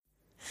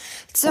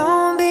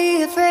Don't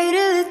be afraid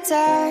of the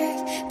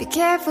dark. Be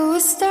careful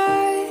with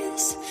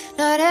stars.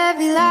 Not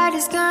every light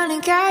is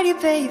gonna guide you,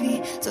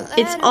 baby.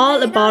 It's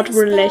all about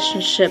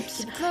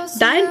relationships.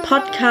 Dein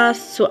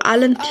Podcast zu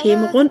allen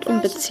Themen rund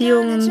um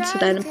Beziehungen zu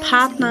deinem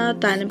Partner,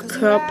 deinem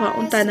Körper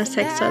und deiner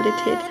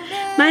Sexualität.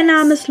 Mein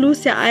Name ist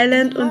Lucia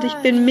Island und ich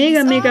bin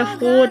mega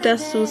froh,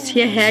 dass du es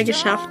hierher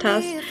geschafft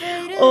hast.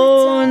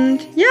 Und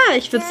ja,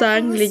 ich würde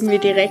sagen, legen wir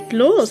direkt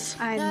los.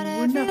 Einen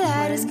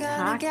wundervollen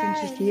Tag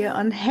wünsche ich dir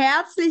und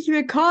herzlich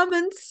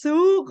willkommen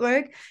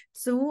zurück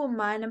zu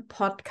meinem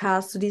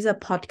Podcast, zu dieser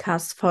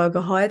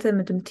Podcast-Folge heute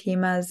mit dem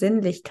Thema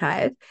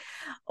Sinnlichkeit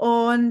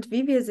und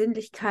wie wir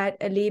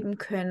Sinnlichkeit erleben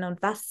können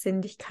und was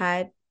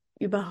Sinnlichkeit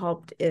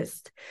überhaupt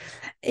ist.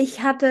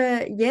 Ich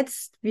hatte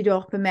jetzt, wie du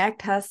auch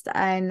bemerkt hast,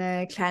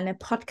 eine kleine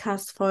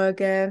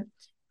Podcast-Folge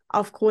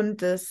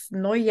aufgrund des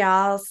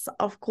Neujahrs,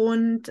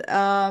 aufgrund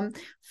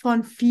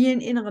von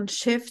vielen inneren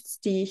Shifts,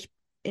 die ich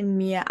in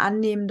mir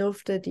annehmen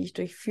durfte, die ich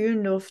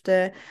durchfühlen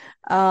durfte,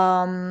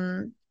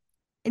 in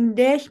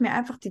der ich mir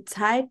einfach die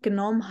Zeit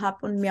genommen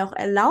habe und mir auch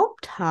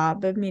erlaubt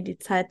habe, mir die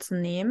Zeit zu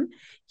nehmen.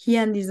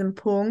 Hier an diesem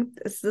Punkt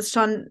ist es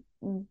schon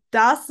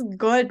das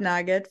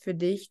Goldnugget für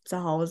dich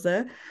zu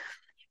Hause,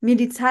 mir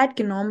die Zeit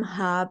genommen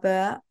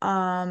habe,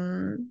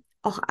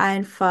 auch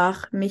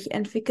einfach mich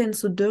entwickeln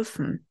zu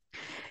dürfen.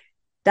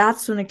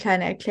 Dazu eine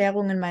kleine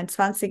Erklärung. In meinen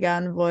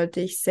 20ern wollte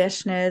ich sehr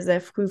schnell,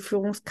 sehr früh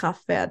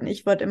Führungskraft werden.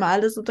 Ich wollte immer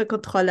alles unter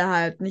Kontrolle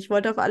halten. Ich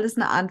wollte auf alles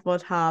eine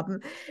Antwort haben.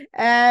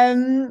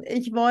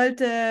 Ich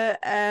wollte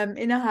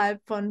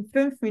innerhalb von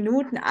 5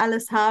 Minuten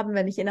alles haben.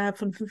 Wenn ich innerhalb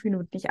von 5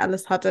 Minuten nicht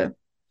alles hatte,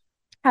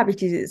 habe ich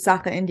die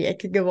Sache in die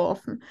Ecke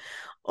geworfen.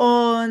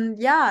 Und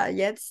ja,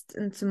 jetzt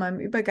zu meinem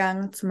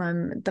Übergang, zu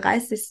meinem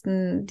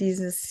 30.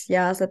 dieses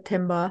Jahr,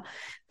 September,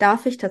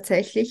 darf ich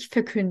tatsächlich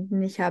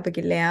verkünden, ich habe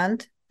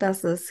gelernt,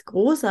 dass es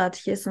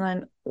großartig ist und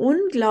ein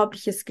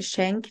unglaubliches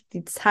Geschenk,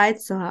 die Zeit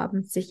zu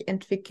haben, sich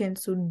entwickeln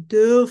zu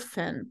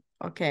dürfen.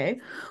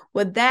 Okay,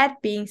 with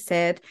that being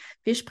said,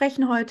 wir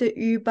sprechen heute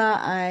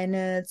über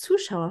eine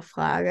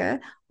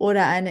Zuschauerfrage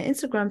oder eine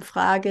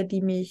Instagram-Frage,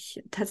 die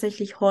mich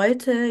tatsächlich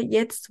heute,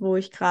 jetzt, wo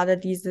ich gerade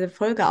diese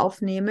Folge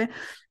aufnehme,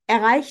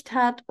 erreicht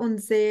hat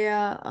und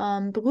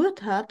sehr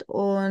berührt hat.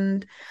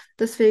 Und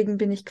deswegen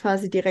bin ich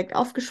quasi direkt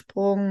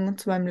aufgesprungen,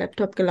 zu meinem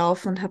Laptop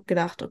gelaufen und habe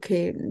gedacht,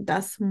 okay,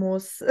 das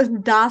muss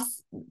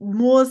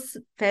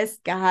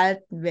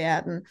festgehalten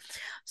werden.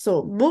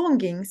 So, worum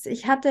ging's?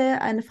 Ich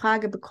hatte eine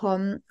Frage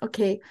bekommen,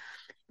 okay,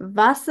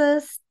 was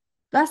ist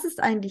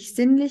eigentlich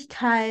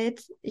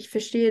Sinnlichkeit? Ich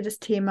verstehe das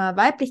Thema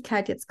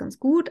Weiblichkeit jetzt ganz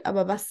gut,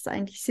 aber was ist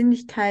eigentlich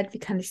Sinnlichkeit? Wie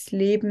kann ich es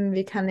leben?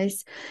 Wie kann ich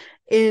es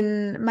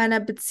in meiner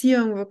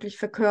Beziehung wirklich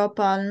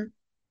verkörpern?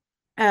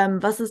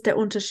 Was ist der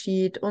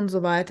Unterschied und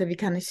so weiter? Wie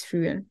kann ich es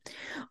fühlen?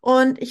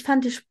 Und ich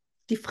fand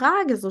die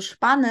Frage so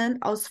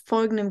spannend aus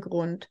folgendem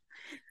Grund.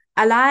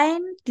 Allein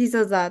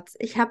dieser Satz,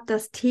 ich habe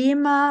das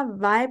Thema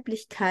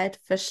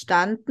Weiblichkeit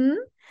verstanden,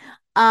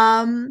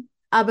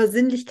 aber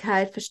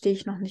Sinnlichkeit verstehe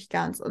ich noch nicht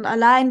ganz. Und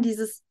allein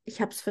dieses,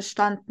 ich habe es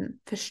verstanden,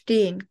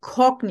 verstehen,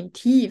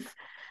 kognitiv,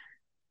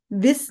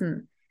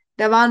 wissen,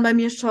 da waren bei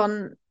mir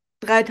schon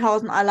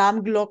 3000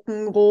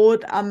 Alarmglocken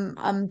rot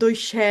am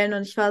Durchschellen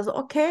und ich war so,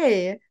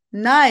 okay,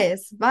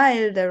 nice,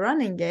 weil der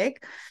Running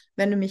Gag,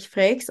 wenn du mich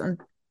fragst,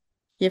 und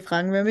hier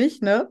fragen wir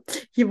mich, ne?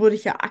 Hier wurde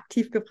ich ja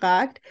aktiv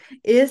gefragt,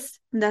 ist,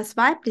 dass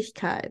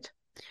Weiblichkeit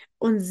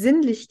und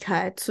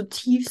Sinnlichkeit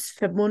zutiefst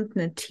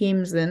verbundene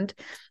Themen sind,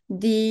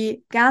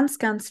 die ganz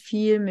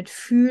viel mit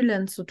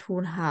Fühlen zu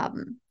tun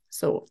haben.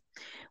 So.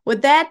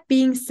 With that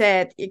being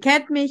said, ihr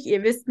kennt mich,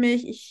 ihr wisst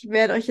mich, ich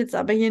werde euch jetzt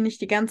aber hier nicht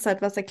die ganze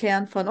Zeit was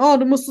erklären von, oh,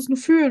 du musst es nur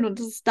fühlen und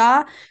das ist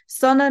da,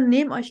 sondern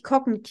nehmt euch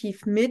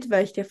kognitiv mit,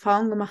 weil ich die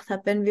Erfahrung gemacht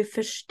habe, wenn wir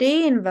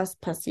verstehen, was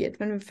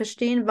passiert, wenn wir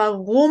verstehen,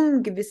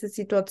 warum gewisse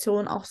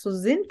Situationen auch so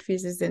sind, wie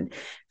sie sind,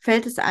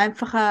 fällt es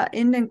einfacher,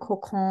 in den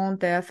Kokon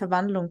der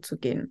Verwandlung zu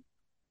gehen.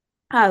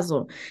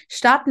 Also,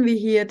 starten wir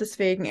hier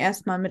deswegen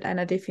erstmal mit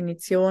einer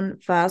Definition,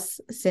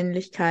 was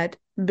Sinnlichkeit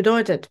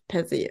bedeutet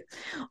per se.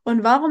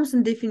 Und warum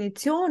sind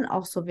Definitionen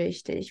auch so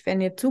wichtig?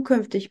 Wenn ihr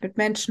zukünftig mit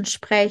Menschen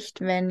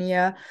sprecht, wenn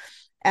ihr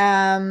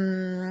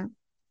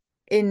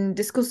in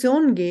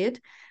Diskussionen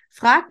geht,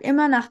 fragt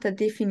immer nach der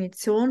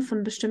Definition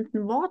von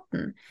bestimmten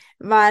Worten,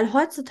 weil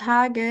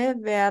heutzutage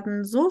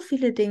werden so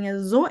viele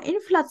Dinge so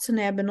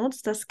inflationär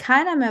benutzt, dass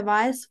keiner mehr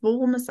weiß,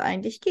 worum es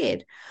eigentlich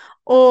geht.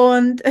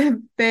 Und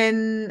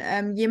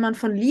wenn jemand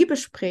von Liebe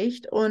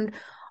spricht und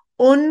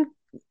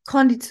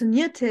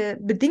unkonditionierte,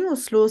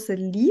 bedingungslose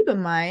Liebe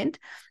meint,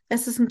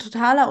 es ist ein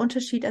totaler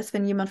Unterschied, als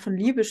wenn jemand von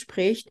Liebe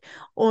spricht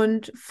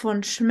und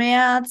von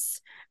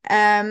Schmerz,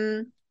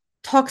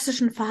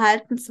 toxischen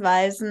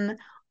Verhaltensweisen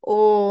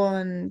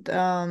und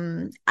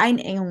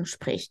Einengung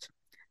spricht.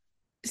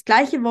 Das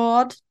gleiche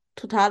Wort,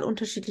 total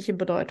unterschiedliche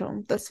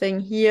Bedeutung. Deswegen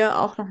hier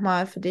auch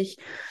nochmal für dich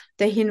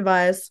der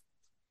Hinweis,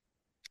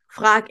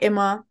 frag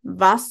immer,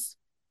 was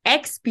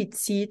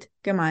explizit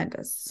gemeint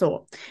ist.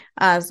 So,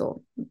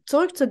 also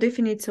zurück zur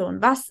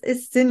Definition. Was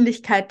ist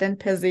Sinnlichkeit denn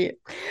per se?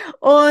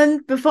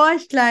 Und bevor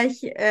ich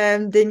gleich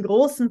den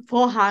großen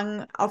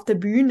Vorhang auf der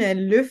Bühne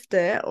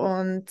lüfte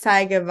und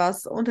zeige,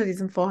 was unter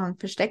diesem Vorhang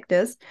versteckt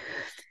ist,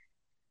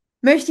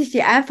 möchte ich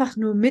dir einfach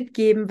nur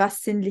mitgeben,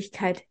 was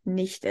Sinnlichkeit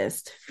nicht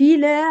ist.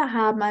 Viele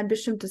haben ein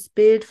bestimmtes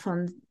Bild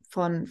von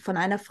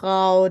einer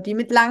Frau, die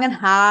mit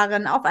langen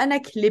Haaren auf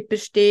einer Klippe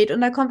steht und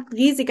da kommt ein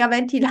riesiger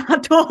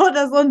Ventilator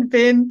oder so ein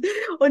Wind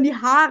und die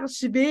Haare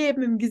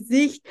schweben im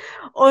Gesicht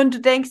und du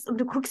denkst und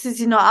du guckst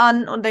sie nur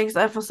an und denkst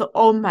einfach so,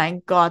 oh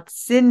mein Gott,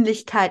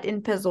 Sinnlichkeit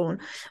in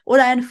Person.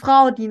 Oder eine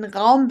Frau, die einen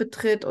Raum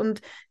betritt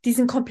und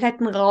diesen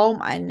kompletten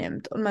Raum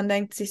einnimmt und man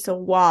denkt sich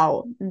so,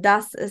 wow,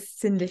 das ist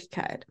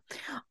Sinnlichkeit.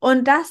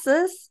 Und das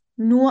ist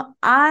nur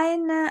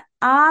eine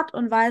Art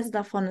und Weise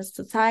davon, es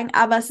zu zeigen,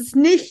 aber es ist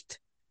nicht,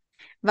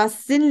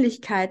 was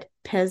Sinnlichkeit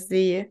per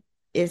se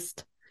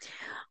ist.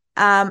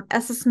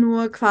 Es ist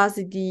nur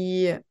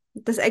quasi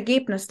das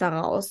Ergebnis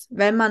daraus,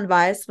 wenn man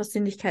weiß, was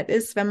Sinnlichkeit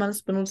ist, wenn man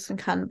es benutzen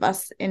kann,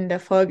 was in der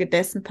Folge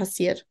dessen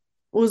passiert.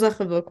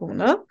 Ursache, Wirkung,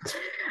 ne?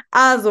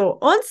 Also,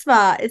 und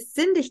zwar ist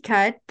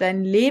Sinnlichkeit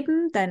dein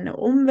Leben, deine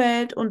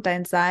Umwelt und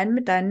dein Sein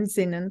mit deinen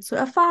Sinnen zu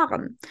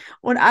erfahren.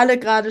 Und alle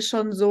gerade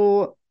schon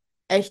so,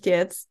 echt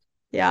jetzt?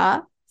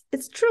 Ja,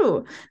 it's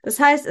true. Das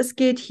heißt, es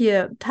geht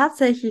hier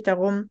tatsächlich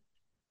darum,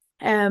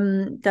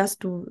 dass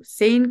du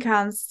sehen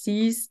kannst,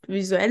 siehst,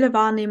 visuelle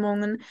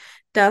Wahrnehmungen,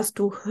 dass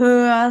du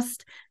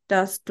hörst,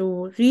 dass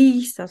du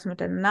riechst, das mit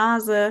der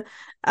Nase,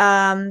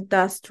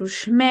 dass du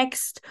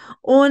schmeckst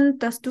und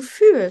dass du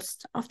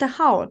fühlst auf der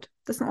Haut.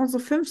 Das sind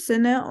unsere 5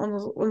 Sinne,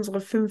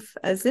 unsere 5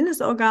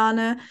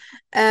 Sinnesorgane.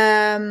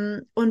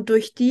 Und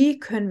durch die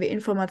können wir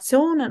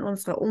Informationen in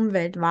unserer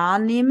Umwelt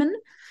wahrnehmen,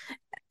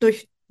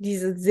 durch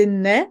diese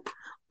Sinne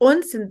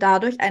und sind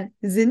dadurch ein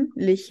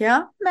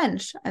sinnlicher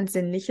Mensch, ein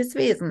sinnliches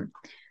Wesen.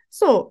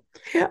 So,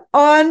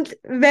 und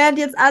während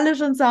jetzt alle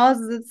schon zu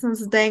Hause sitzen und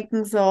so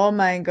denken, so, oh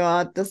mein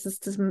Gott, das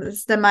ist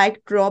der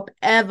Mic Drop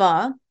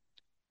ever,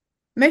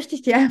 möchte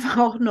ich dir einfach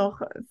auch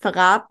noch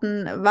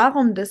verraten,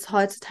 warum das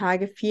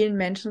heutzutage vielen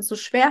Menschen so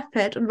schwer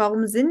fällt und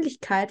warum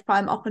Sinnlichkeit vor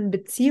allem auch in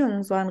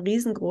Beziehungen so ein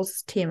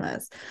riesengroßes Thema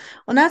ist.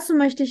 Und dazu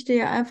möchte ich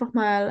dir einfach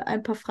mal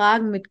ein paar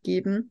Fragen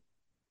mitgeben,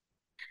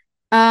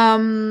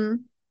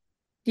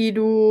 die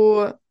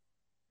du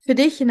für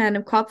dich in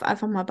deinem Kopf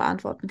einfach mal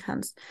beantworten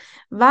kannst.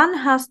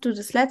 Wann hast du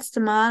das letzte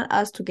Mal,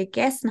 als du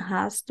gegessen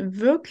hast,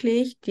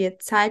 wirklich dir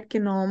Zeit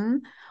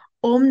genommen,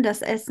 um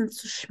das Essen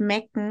zu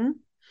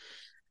schmecken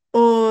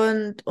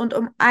und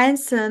um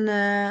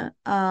einzelne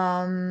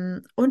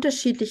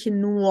unterschiedliche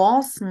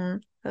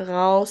Nuancen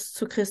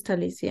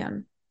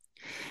rauszukristallisieren?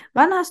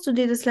 Wann hast du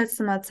dir das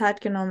letzte Mal Zeit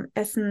genommen,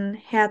 Essen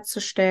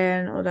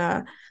herzustellen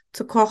oder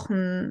zu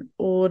kochen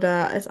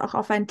oder es auch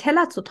auf einen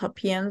Teller zu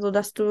drapieren,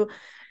 sodass du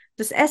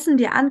das Essen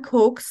dir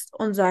anguckst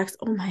und sagst,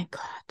 oh mein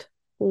Gott,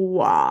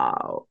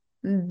 wow,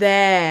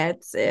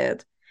 that's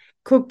it.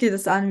 Guck dir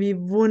das an, wie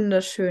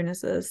wunderschön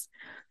es ist.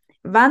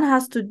 Wann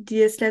hast du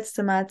dir das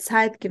letzte Mal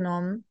Zeit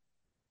genommen,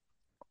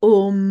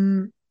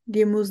 um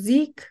dir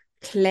Musik,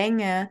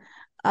 Klänge,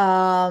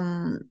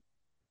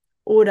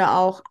 oder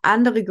auch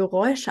andere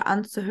Geräusche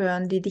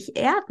anzuhören, die dich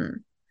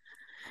erden?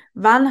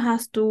 Wann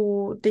hast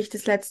du dich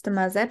das letzte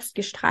Mal selbst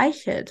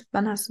gestreichelt?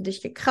 Wann hast du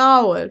dich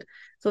gekrault,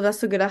 sodass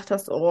du gedacht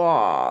hast,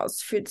 oh,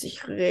 es fühlt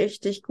sich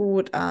richtig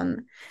gut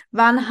an?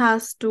 Wann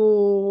hast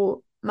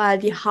du mal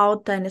die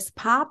Haut deines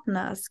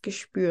Partners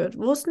gespürt,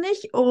 wo es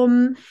nicht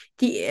um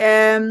die,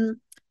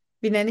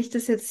 wie nenne ich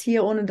das jetzt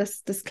hier, ohne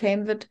dass das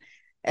claim wird,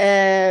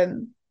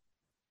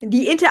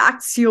 die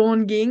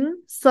Interaktion ging,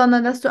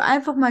 sondern dass du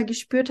einfach mal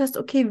gespürt hast,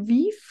 okay,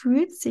 wie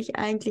fühlt sich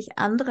eigentlich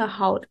andere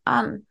Haut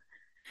an?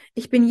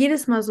 Ich bin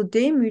jedes Mal so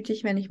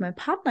demütig, wenn ich meinen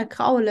Partner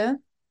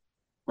kraule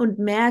und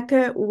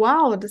merke,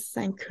 wow, das ist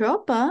ein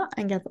Körper,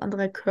 ein ganz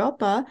anderer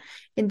Körper,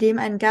 in dem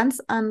ein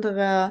ganz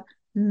anderer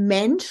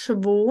Mensch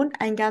wohnt,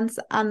 ein ganz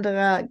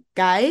anderer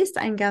Geist,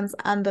 ein ganz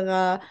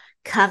anderer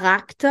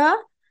Charakter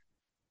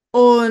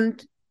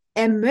und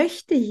er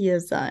möchte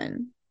hier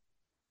sein.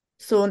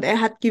 So, und er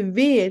hat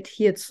gewählt,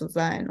 hier zu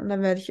sein. Und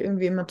dann werde ich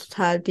irgendwie immer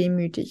total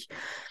demütig.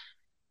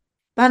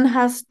 Wann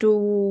hast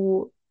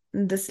du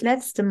das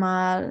letzte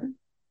Mal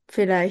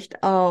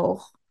vielleicht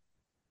auch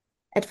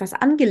etwas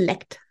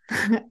angeleckt,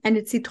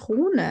 eine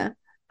Zitrone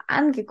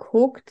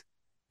angeguckt,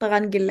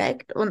 daran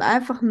geleckt und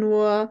einfach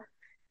nur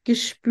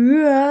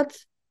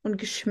gespürt und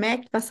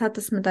geschmeckt, was hat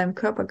es mit deinem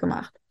Körper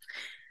gemacht?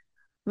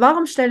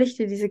 Warum stelle ich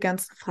dir diese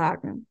ganzen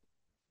Fragen?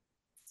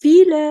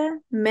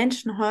 Viele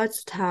Menschen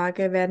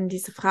heutzutage werden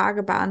diese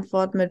Frage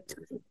beantworten mit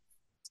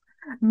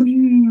I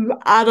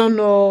don't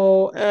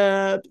know,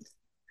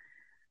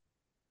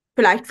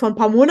 vielleicht vor ein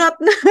paar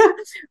Monaten,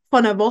 vor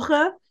einer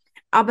Woche.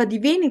 Aber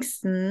die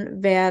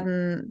wenigsten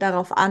werden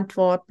darauf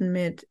antworten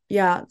mit,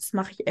 ja, das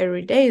mache ich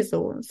every day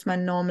so, das ist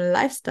mein normal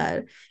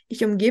Lifestyle.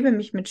 Ich umgebe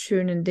mich mit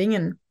schönen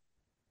Dingen.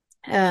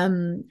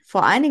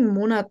 Vor einigen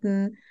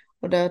Monaten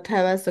oder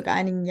teilweise sogar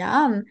einigen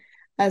Jahren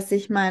als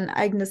ich mein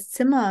eigenes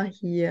Zimmer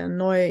hier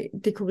neu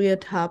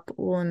dekoriert habe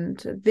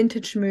und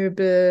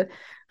Vintage-Möbel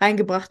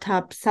reingebracht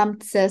habe,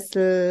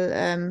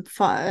 Samtsessel,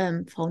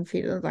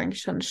 Pfauenfedern, sage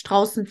ich schon,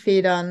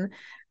 Straußenfedern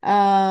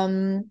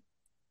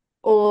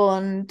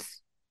und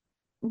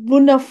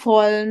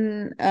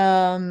wundervollen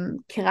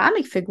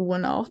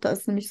Keramikfiguren auch. Da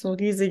ist nämlich so ein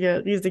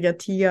riesiger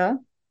Tiger.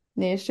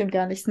 Nee, stimmt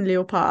gar nicht, ist ein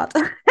Leopard.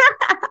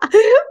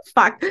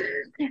 Fuck.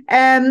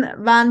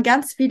 Waren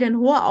ganz viele in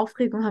hoher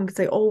Aufregung, haben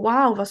gesagt, oh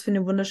wow, was für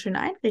eine wunderschöne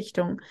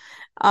Einrichtung.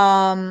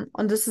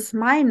 Und das ist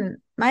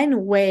mein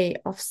Way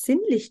of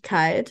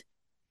Sinnlichkeit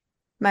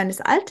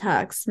meines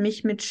Alltags,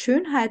 mich mit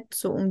Schönheit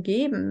zu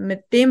umgeben,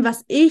 mit dem,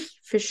 was ich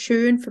für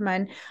schön für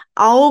meine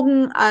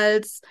Augen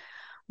als,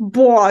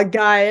 boah,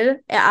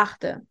 geil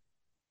erachte.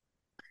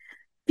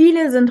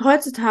 Viele sind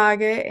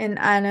heutzutage in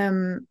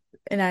einer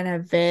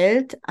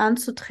Welt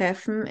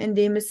anzutreffen, in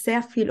dem es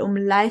sehr viel um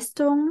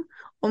Leistung,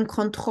 um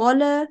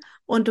Kontrolle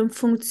und um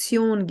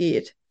Funktion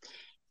geht.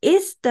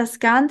 Ist das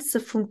Ganze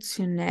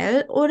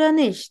funktionell oder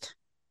nicht?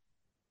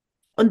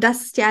 Und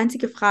das ist die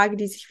einzige Frage,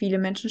 die sich viele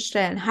Menschen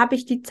stellen. Habe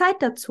ich die Zeit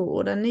dazu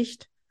oder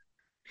nicht?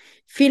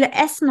 Viele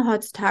essen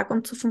heutzutage,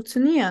 um zu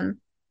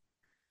funktionieren,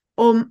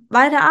 um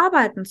weiter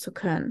arbeiten zu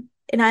können.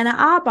 In einer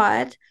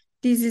Arbeit,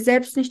 die sie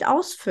selbst nicht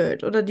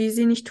ausfüllt oder die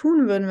sie nicht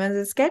tun würden, wenn sie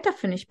das Geld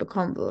dafür nicht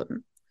bekommen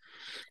würden.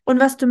 Und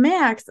was du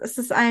merkst, es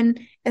ist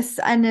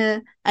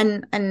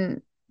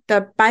da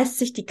beißt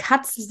sich die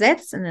Katze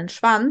selbst in den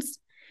Schwanz,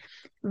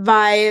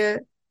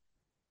 weil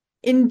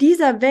in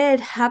dieser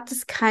Welt hat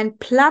es keinen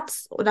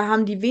Platz oder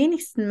haben die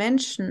wenigsten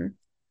Menschen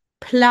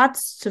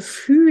Platz zu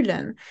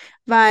fühlen.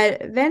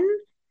 Weil wenn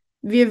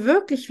wir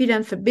wirklich wieder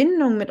in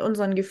Verbindung mit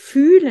unseren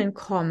Gefühlen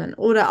kommen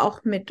oder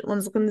auch mit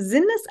unseren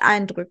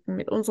Sinneseindrücken,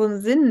 mit unseren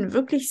Sinnen,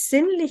 wirklich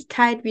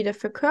Sinnlichkeit wieder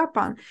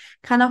verkörpern,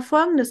 kann auch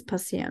Folgendes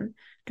passieren.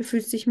 Du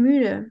fühlst dich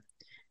müde.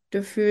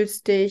 Du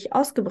fühlst dich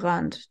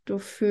ausgebrannt. Du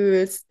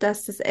fühlst,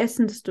 dass das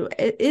Essen, das du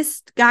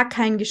isst, gar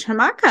keinen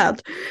Geschmack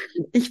hat.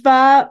 Ich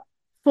war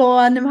vor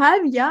einem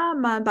halben Jahr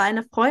mal bei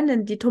einer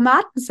Freundin, die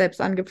Tomaten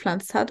selbst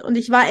angepflanzt hat. Und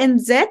ich war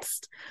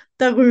entsetzt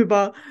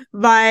darüber,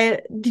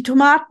 weil die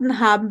Tomaten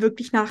haben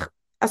wirklich die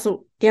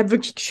haben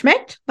wirklich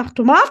geschmeckt nach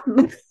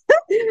Tomaten.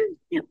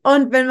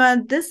 Und wenn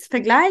man das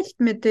vergleicht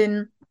mit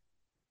den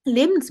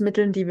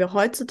Lebensmitteln, die wir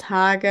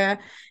heutzutage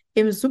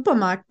im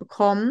Supermarkt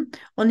bekommen,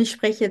 und ich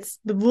spreche jetzt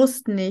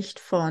bewusst nicht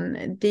von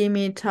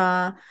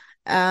Demeter,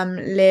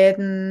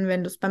 Läden,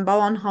 wenn du es beim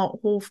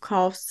Bauernhof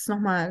kaufst, ist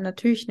nochmal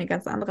natürlich eine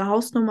ganz andere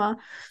Hausnummer,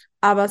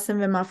 aber sind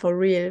wir mal for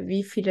real,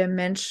 wie viele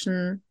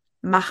Menschen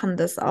machen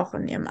das auch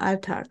in ihrem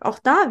Alltag? Auch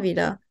da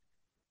wieder,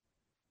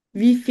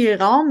 wie viel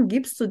Raum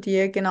gibst du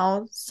dir,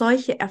 genau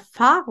solche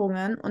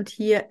Erfahrungen und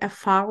hier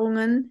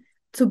Erfahrungen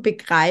zu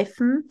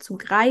begreifen, zu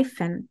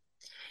greifen?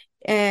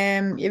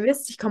 Ihr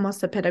wisst, ich komme aus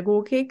der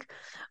Pädagogik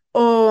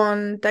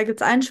und da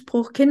gibt es einen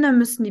Spruch, Kinder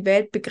müssen die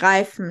Welt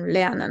begreifen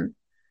lernen.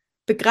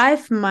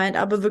 Begreifen meint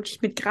aber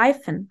wirklich mit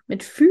Greifen,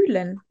 mit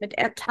Fühlen, mit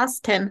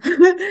Ertasten.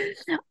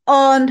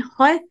 Und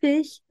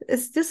häufig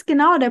ist das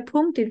genau der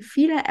Punkt, den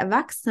viele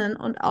Erwachsenen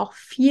und auch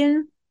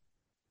vielen,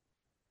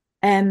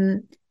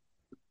 ähm,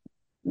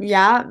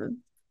 ja,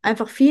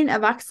 einfach vielen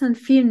Erwachsenen,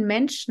 vielen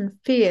Menschen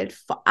fehlt.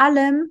 Vor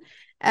allem,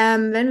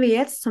 wenn wir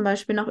jetzt zum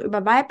Beispiel noch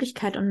über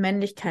Weiblichkeit und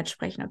Männlichkeit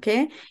sprechen,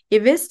 okay?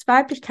 Ihr wisst,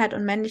 Weiblichkeit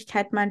und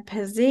Männlichkeit meint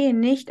per se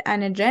nicht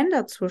eine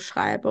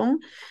Gender-Zuschreibung,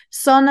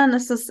 sondern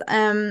es ist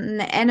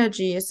eine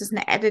Energy, es ist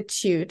eine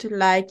Attitude,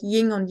 like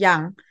Yin und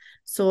Yang.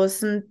 So, es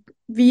sind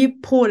wie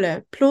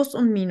Pole, Plus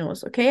und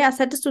Minus, okay? Als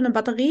hättest du eine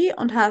Batterie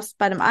und hast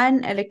bei dem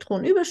einen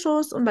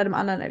Elektronenüberschuss und bei dem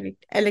anderen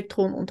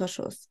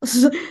Elektronenunterschuss.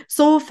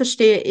 So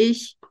verstehe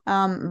ich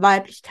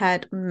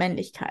Weiblichkeit und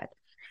Männlichkeit.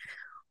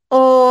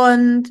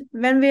 Und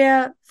wenn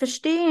wir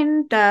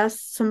verstehen,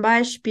 dass zum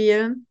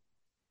Beispiel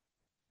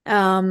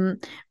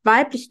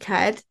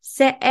Weiblichkeit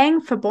sehr eng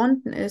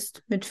verbunden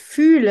ist mit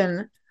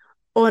Fühlen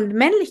und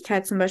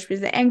Männlichkeit zum Beispiel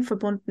sehr eng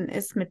verbunden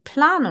ist mit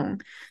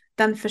Planung,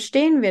 dann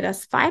verstehen wir,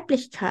 dass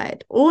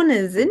Weiblichkeit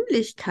ohne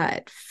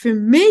Sinnlichkeit für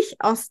mich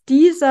aus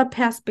dieser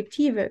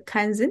Perspektive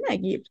keinen Sinn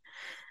ergibt.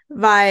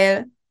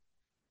 Weil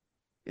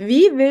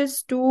wie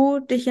willst du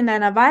dich in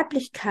deiner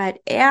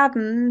Weiblichkeit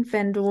erden,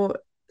 wenn du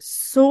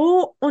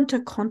so unter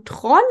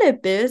Kontrolle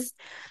bist,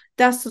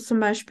 dass du zum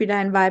Beispiel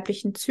deinen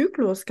weiblichen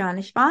Zyklus gar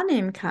nicht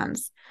wahrnehmen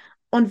kannst?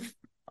 Und,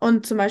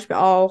 und zum Beispiel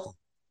auch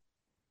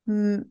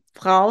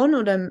Frauen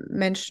oder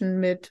Menschen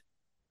mit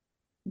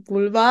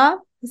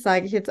Vulva,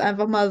 sage ich jetzt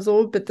einfach mal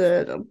so,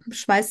 bitte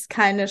schmeißt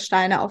keine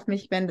Steine auf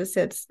mich, wenn das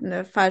jetzt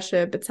eine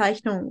falsche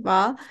Bezeichnung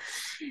war.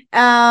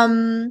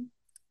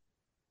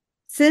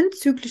 Sind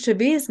zyklische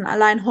Wesen,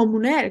 allein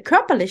hormonell,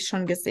 körperlich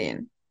schon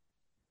gesehen.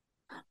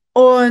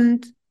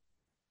 Und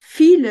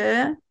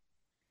viele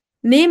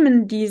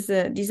nehmen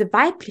diese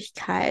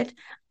Weiblichkeit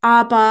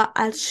aber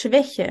als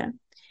Schwäche.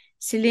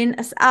 Sie lehnen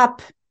es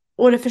ab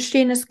oder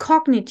verstehen es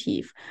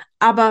kognitiv,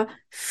 aber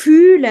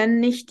fühlen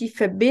nicht die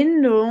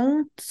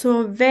Verbindung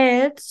zur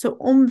Welt, zur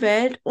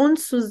Umwelt und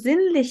zur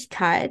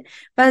Sinnlichkeit,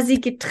 weil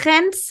sie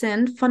getrennt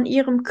sind von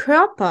ihrem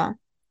Körper.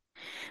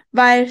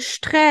 weil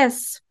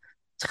Stress,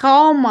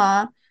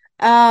 Trauma,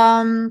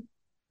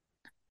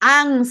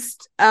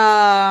 Angst,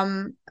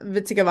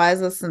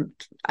 witzigerweise, das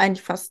sind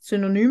eigentlich fast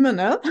Synonyme,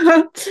 ne?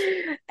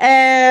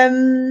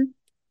 ähm,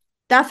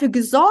 dafür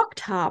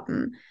gesorgt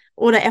haben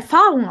oder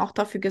Erfahrungen auch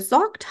dafür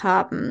gesorgt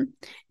haben,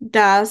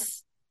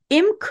 dass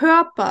im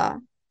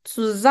Körper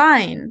zu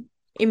sein,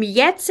 im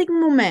jetzigen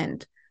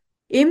Moment,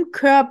 im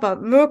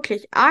Körper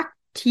wirklich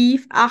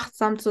aktiv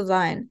achtsam zu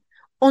sein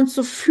und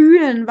zu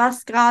fühlen,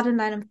 was gerade in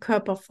deinem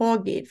Körper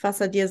vorgeht, was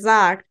er dir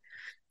sagt,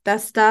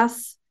 dass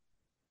das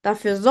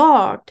dafür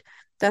sorgt,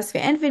 dass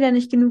wir entweder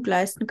nicht genug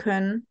leisten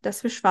können,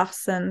 dass wir schwach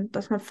sind,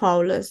 dass man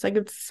faul ist. Da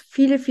gibt es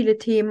viele, viele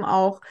Themen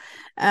auch.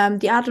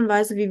 Die Art und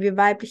Weise, wie wir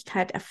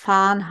Weiblichkeit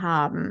erfahren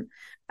haben,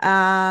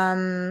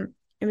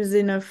 im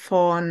Sinne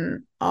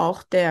von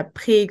auch der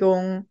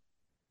Prägung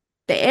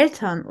der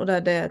Eltern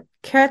oder der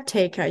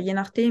Caretaker, je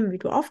nachdem, wie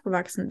du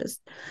aufgewachsen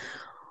bist.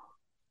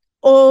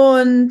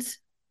 Und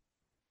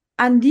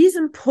an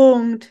diesem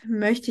Punkt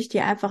möchte ich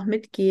dir einfach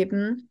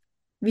mitgeben,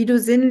 wie du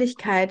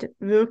Sinnlichkeit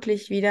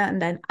wirklich wieder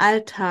in deinen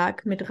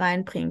Alltag mit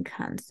reinbringen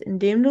kannst,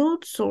 indem du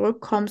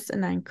zurückkommst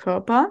in deinen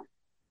Körper,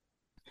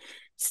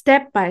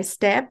 Step by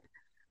Step.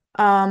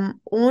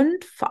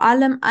 Und vor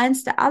allem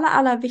eins der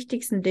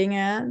allerwichtigsten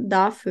Dinge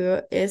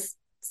dafür ist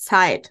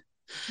Zeit.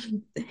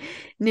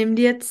 Nimm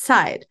dir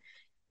Zeit.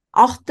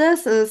 Auch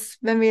das ist,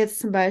 wenn wir jetzt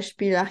zum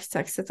Beispiel, ach, ich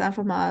sag's jetzt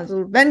einfach mal,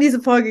 also wenn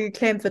diese Folge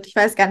geclaimt wird, ich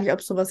weiß gar nicht, ob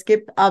es sowas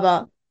gibt,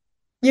 aber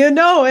you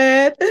know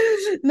it,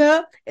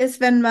 ne?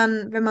 Ist, wenn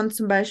man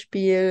zum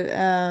Beispiel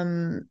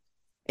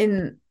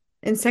in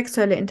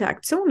sexuelle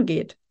Interaktion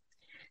geht,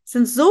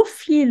 sind so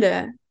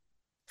viele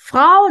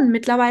Frauen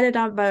mittlerweile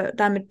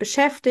damit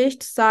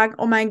beschäftigt, zu sagen,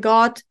 oh mein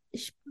Gott,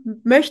 ich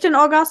möchte einen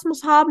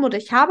Orgasmus haben oder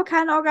ich habe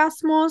keinen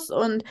Orgasmus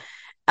und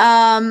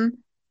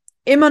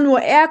immer nur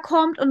er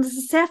kommt und es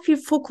ist sehr viel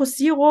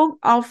Fokussierung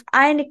auf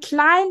eine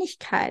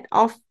Kleinigkeit,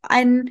 auf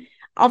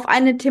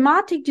eine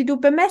Thematik, die du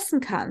bemessen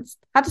kannst.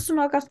 Hattest du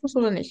einen Orgasmus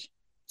oder nicht?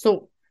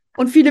 So.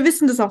 Und viele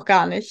wissen das auch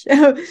gar nicht,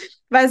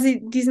 weil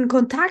sie diesen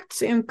Kontakt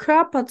zu ihrem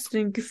Körper, zu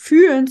den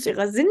Gefühlen, zu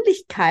ihrer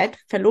Sinnlichkeit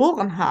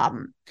verloren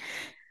haben.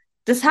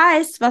 Das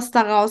heißt, was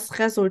daraus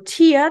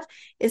resultiert,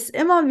 ist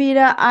immer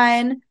wieder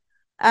ein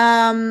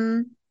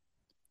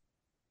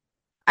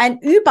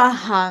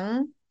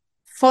Überhang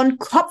von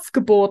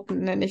Kopfgeburten,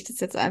 nenne ich das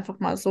jetzt einfach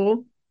mal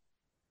so,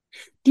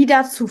 die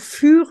dazu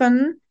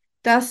führen,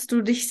 dass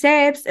du dich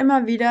selbst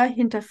immer wieder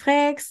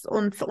hinterfragst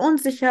und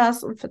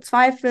verunsicherst und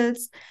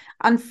verzweifelst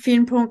an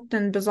vielen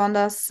Punkten,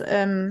 besonders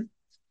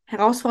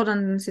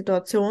herausfordernden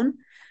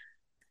Situationen,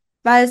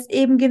 weil es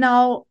eben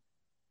genau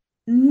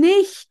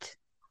nicht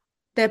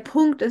der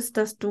Punkt ist,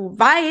 dass du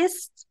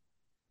weißt,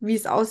 wie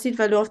es aussieht,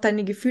 weil du auf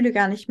deine Gefühle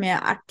gar nicht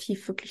mehr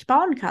aktiv wirklich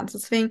bauen kannst.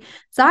 Deswegen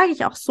sage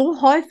ich auch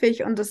so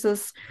häufig, und das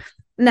ist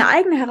eine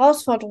eigene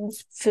Herausforderung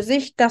für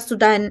sich, dass du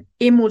deinen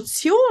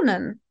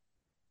Emotionen,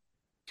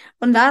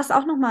 und da ist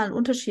auch nochmal ein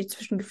Unterschied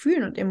zwischen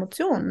Gefühlen und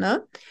Emotionen,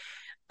 ne?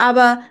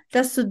 Aber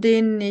dass du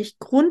denen nicht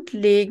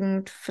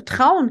grundlegend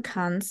vertrauen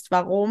kannst.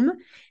 Warum?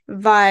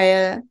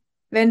 Weil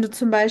wenn du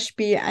zum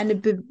Beispiel eine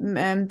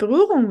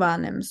Berührung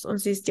wahrnimmst und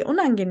sie ist dir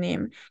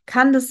unangenehm,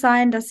 kann das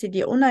sein, dass sie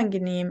dir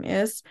unangenehm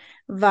ist,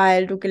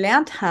 weil du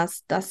gelernt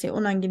hast, dass sie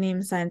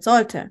unangenehm sein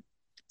sollte.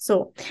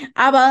 So,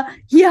 aber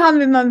hier haben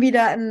wir mal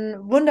wieder einen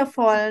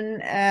wundervollen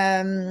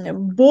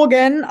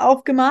Bogen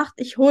aufgemacht.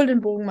 Ich hole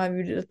den Bogen mal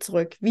wieder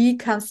zurück. Wie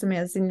kannst du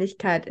mehr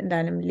Sinnlichkeit in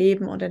deinem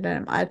Leben und in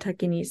deinem Alltag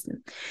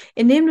genießen?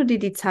 Indem du dir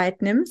die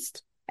Zeit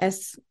nimmst,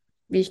 es,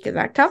 wie ich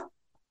gesagt habe,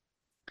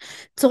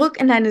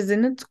 zurück in deine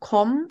Sinne zu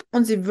kommen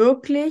und sie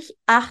wirklich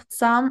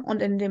achtsam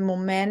und in dem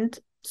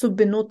Moment zu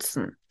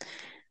benutzen.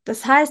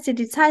 Das heißt, dir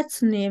die Zeit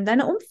zu nehmen,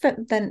 deine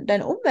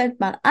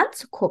Umwelt mal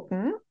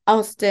anzugucken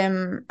aus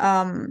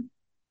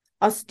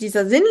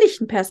dieser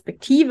sinnlichen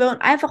Perspektive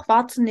und einfach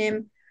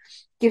wahrzunehmen,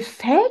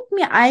 gefällt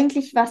mir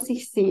eigentlich, was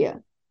ich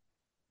sehe?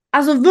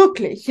 Also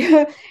wirklich,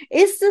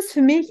 ist es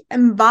für mich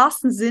im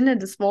wahrsten Sinne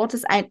des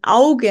Wortes ein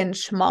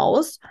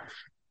Augenschmaus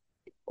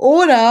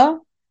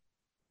oder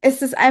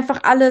ist es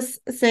einfach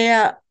alles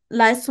sehr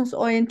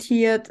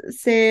leistungsorientiert,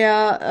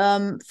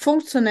 sehr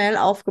funktionell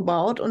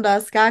aufgebaut und da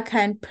ist gar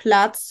kein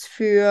Platz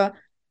für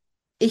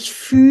ich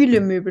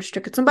fühle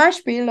Möbelstücke. Zum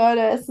Beispiel,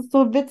 Leute, es ist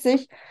so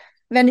witzig,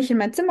 wenn ich in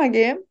mein Zimmer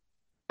gehe,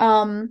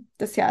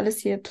 das ist ja alles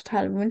hier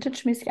total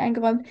vintage-mäßig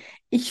eingeräumt.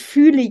 Ich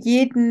fühle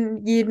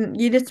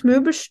jedes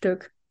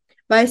Möbelstück,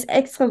 weil ich es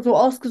extra so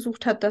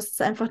ausgesucht habe, dass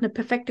es einfach eine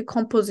perfekte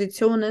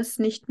Komposition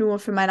ist, nicht nur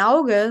für mein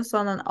Auge,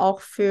 sondern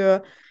auch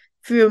für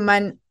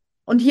mein,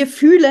 und hier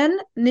fühlen,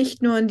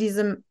 nicht nur in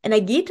diesem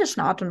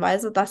energetischen Art und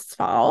Weise, das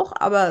zwar auch,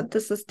 aber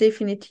das ist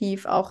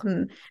definitiv auch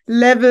ein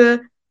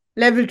Level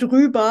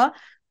drüber,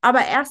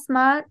 aber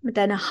erstmal mit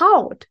deiner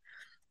Haut.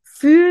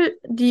 Fühl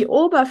die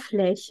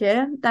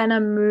Oberfläche deiner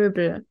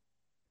Möbel.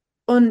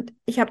 Und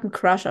ich habe einen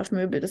Crush auf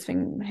Möbel,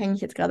 deswegen hänge ich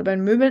jetzt gerade bei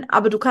den Möbeln.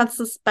 Aber du kannst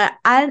es bei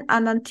allen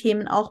anderen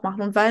Themen auch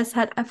machen. Und weil es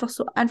halt einfach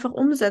so einfach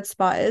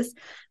umsetzbar ist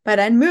bei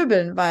deinen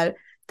Möbeln, weil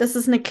das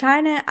ist eine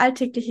kleine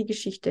alltägliche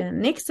Geschichte.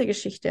 Nächste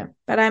Geschichte,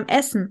 bei deinem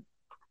Essen.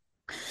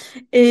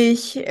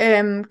 Ich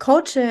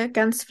coache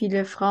ganz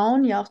viele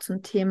Frauen ja auch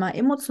zum Thema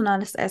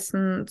emotionales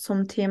Essen,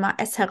 zum Thema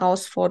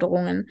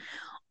Essherausforderungen.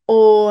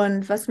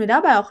 Und was mir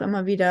dabei auch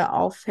immer wieder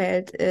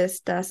auffällt,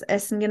 ist, dass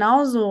Essen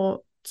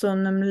genauso zu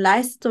einem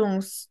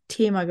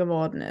Leistungsthema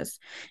geworden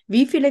ist.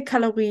 Wie viele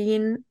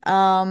Kalorien,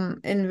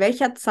 in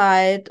welcher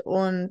Zeit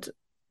und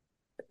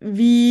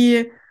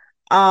wie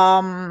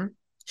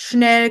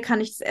schnell kann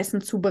ich das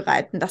Essen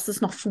zubereiten, dass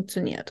es noch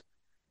funktioniert.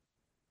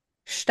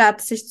 Statt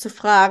sich zu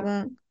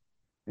fragen,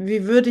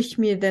 wie würde ich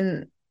mir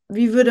denn,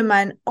 wie würde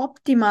mein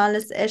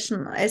optimales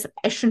Essen,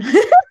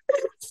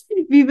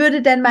 wie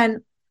würde denn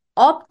mein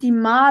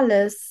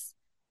optimales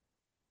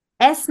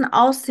Essen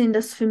aussehen,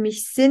 das für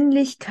mich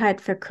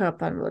Sinnlichkeit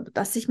verkörpern würde,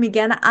 das ich mir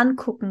gerne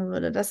angucken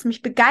würde, das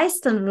mich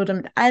begeistern würde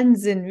mit allen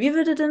Sinnen. Wie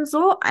würde denn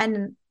so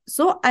ein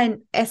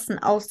Essen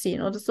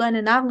aussehen oder so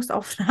eine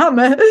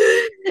Nahrungsaufnahme?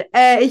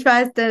 Ich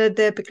weiß,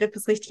 der Begriff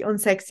ist richtig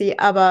unsexy,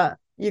 aber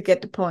you get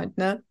the point,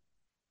 ne?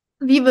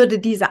 Wie würde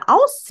diese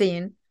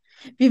aussehen?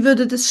 Wie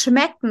würde das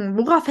schmecken?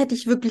 Worauf hätte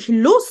ich wirklich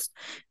Lust?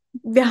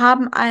 Wir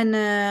haben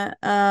eine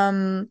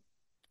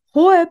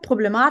hohe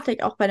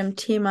Problematik auch bei dem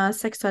Thema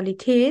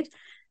Sexualität,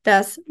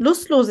 dass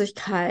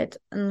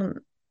Lustlosigkeit ein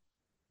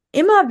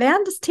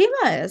immerwährendes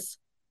Thema ist.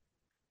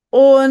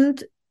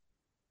 Und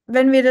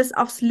wenn wir das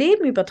aufs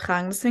Leben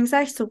übertragen, deswegen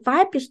sage ich so,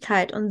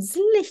 Weiblichkeit und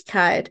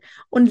Sinnlichkeit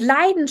und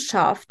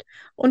Leidenschaft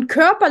und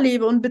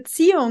Körperliebe und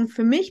Beziehung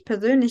für mich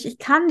persönlich, ich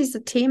kann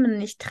diese Themen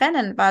nicht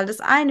trennen, weil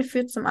das eine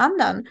führt zum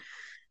anderen.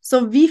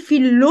 So, wie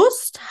viel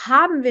Lust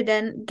haben wir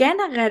denn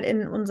generell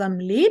in unserem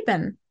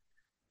Leben?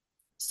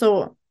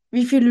 So,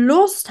 wie viel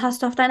Lust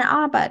hast du auf deine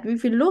Arbeit? Wie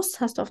viel Lust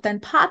hast du auf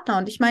deinen Partner?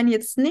 Und ich meine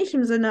jetzt nicht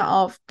im Sinne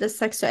auf das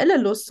sexuelle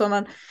Lust,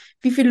 sondern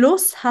wie viel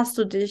Lust hast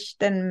du dich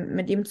denn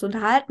mit ihm zu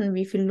unterhalten?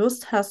 Wie viel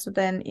Lust hast du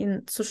denn,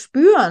 ihn zu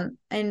spüren?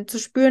 Ihn zu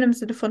spüren im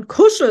Sinne von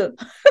Kuschel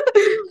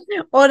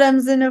oder im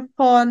Sinne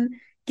von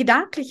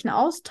gedanklichen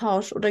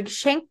Austausch oder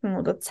Geschenken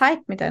oder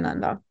Zeit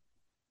miteinander.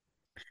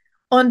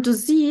 Und du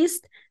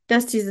siehst,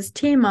 dass dieses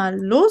Thema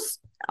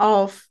Lust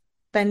auf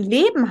dein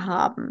Leben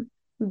haben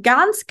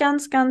ganz,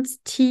 ganz,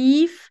 ganz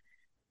tief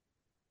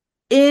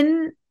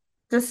in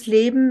das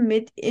Leben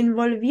mit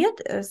involviert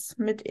ist,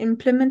 mit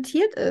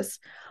implementiert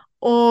ist.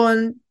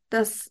 Und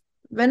das,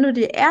 wenn du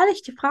dir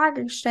ehrlich die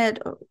Frage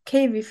stellst,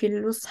 okay, wie viel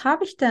Lust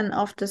habe ich denn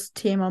auf das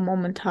Thema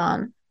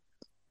momentan,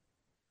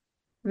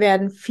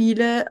 werden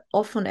viele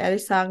offen und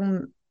ehrlich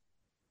sagen,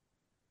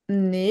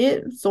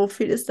 nee, so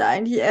viel ist da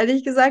eigentlich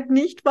ehrlich gesagt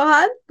nicht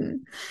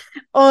vorhanden.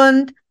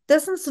 Und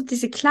das sind so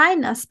diese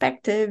kleinen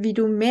Aspekte, wie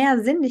du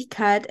mehr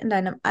Sinnlichkeit in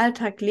deinem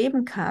Alltag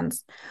leben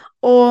kannst.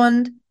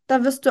 Und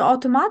da wirst du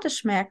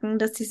automatisch merken,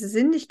 dass diese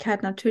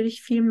Sinnlichkeit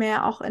natürlich viel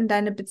mehr auch in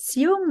deine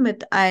Beziehung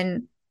mit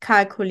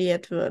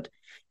einkalkuliert wird,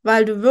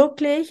 weil du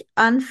wirklich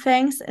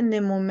anfängst in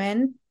dem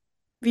Moment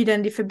wieder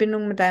in die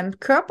Verbindung mit deinem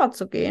Körper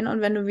zu gehen.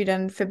 Und wenn du wieder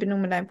in Verbindung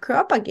mit deinem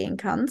Körper gehen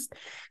kannst,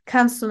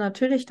 kannst du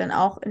natürlich dann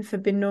auch in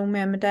Verbindung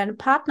mehr mit deinem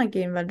Partner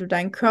gehen, weil du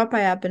deinen Körper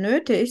ja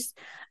benötigst,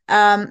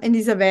 in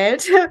dieser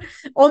Welt,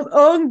 um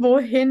irgendwo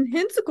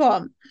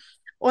hinzukommen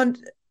und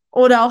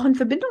oder auch in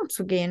Verbindung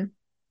zu gehen.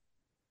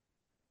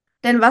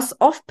 Denn was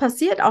oft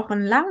passiert, auch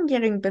in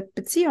langjährigen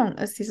Beziehungen,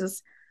 ist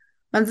dieses,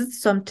 man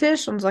sitzt so am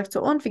Tisch und sagt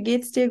so, und wie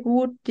geht's dir?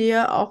 Gut,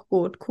 dir auch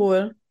gut,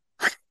 cool.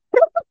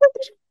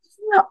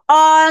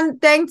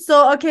 Und denkt so,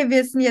 okay,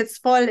 wir sind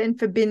jetzt voll in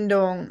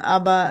Verbindung,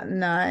 aber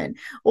nein.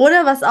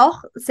 Oder was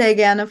auch sehr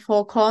gerne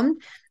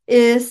vorkommt,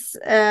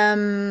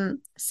 sind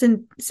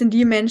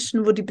die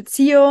Menschen, wo die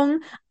Beziehung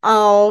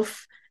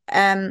auf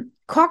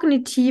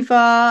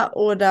kognitiver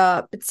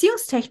oder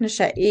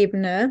beziehungstechnischer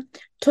Ebene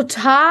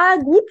total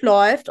gut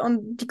läuft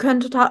und die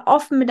können total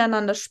offen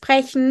miteinander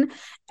sprechen,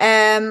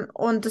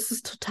 und das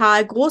ist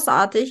total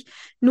großartig.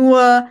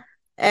 Nur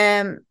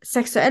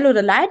sexuell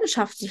oder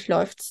leidenschaftlich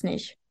läuft es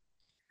nicht.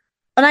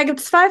 Und da gibt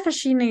es zwei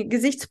verschiedene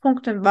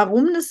Gesichtspunkte,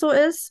 warum das so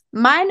ist.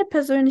 Meine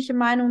persönliche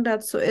Meinung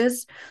dazu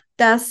ist,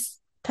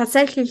 dass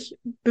tatsächlich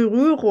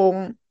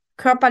Berührung,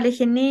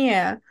 körperliche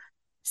Nähe,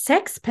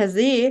 Sex per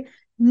se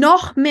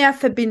noch mehr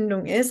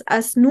Verbindung ist,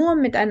 als nur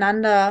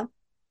miteinander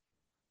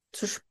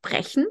zu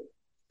sprechen.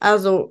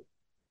 Also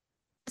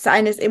das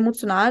eine ist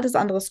emotional, das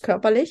andere ist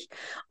körperlich.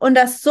 Und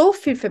dass so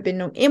viel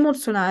Verbindung,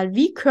 emotional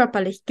wie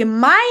körperlich,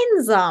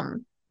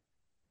 gemeinsam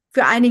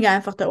für einige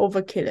einfach der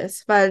Overkill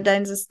ist, weil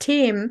dein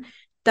System,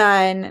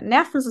 dein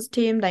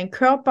Nervensystem, dein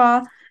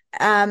Körper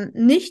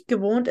nicht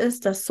gewohnt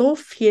ist, dass so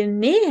viel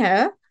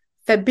Nähe,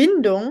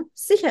 Verbindung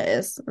sicher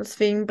ist.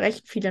 Deswegen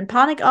brechen viele in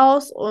Panik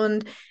aus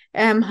und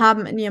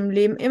haben in ihrem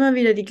Leben immer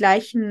wieder die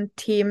gleichen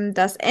Themen,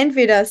 dass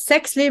entweder das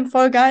Sexleben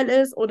voll geil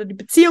ist oder die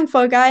Beziehung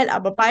voll geil,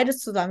 aber beides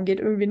zusammen geht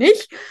irgendwie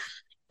nicht.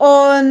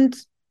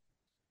 Und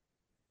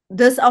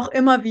das auch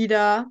immer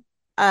wieder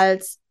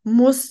als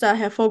Muster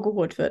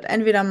hervorgeholt wird.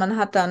 Entweder man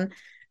hat dann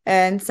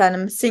in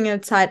seinem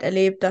Single-Zeit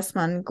erlebt, dass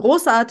man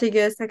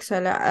großartige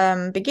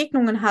sexuelle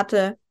Begegnungen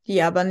hatte,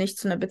 die aber nicht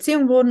zu einer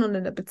Beziehung wurden und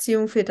in der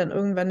Beziehung fehlt dann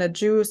irgendwann der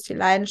Juice, die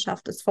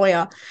Leidenschaft, das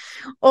Feuer.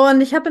 Und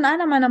ich habe in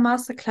einer meiner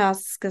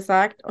Masterclasses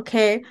gesagt,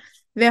 okay,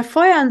 Wer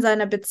Feuer in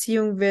seiner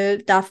Beziehung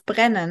will, darf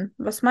brennen.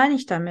 Was meine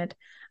ich damit?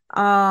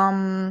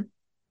 Wenn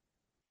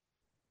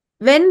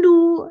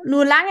du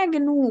nur lange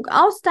genug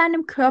aus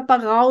deinem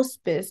Körper raus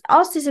bist,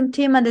 aus diesem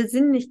Thema der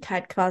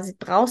Sinnlichkeit quasi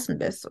draußen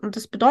bist, und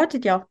das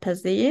bedeutet ja auch per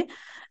se,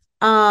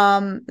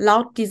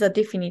 laut dieser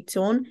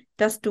Definition,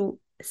 dass du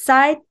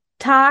seit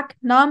Tag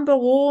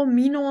Numero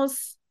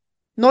minus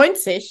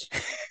 90,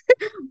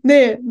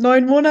 nee,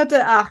 9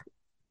 Monate, ach,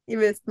 ihr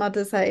wisst,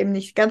 Mathe ist ja eben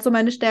nicht ganz so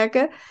meine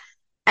Stärke,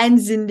 ein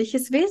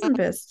sinnliches Wesen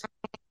bist.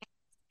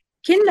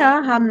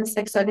 Kinder haben eine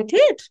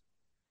Sexualität.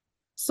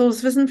 So,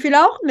 das wissen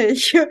viele auch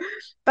nicht.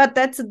 But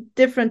that's a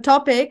different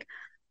topic.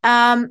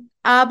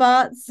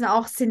 Aber es sind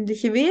auch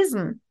sinnliche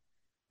Wesen.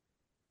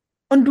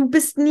 Und du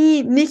bist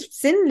nie nicht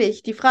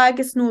sinnlich. Die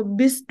Frage ist nur,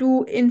 bist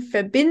du in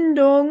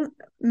Verbindung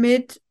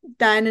mit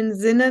deinen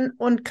Sinnen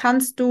und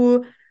kannst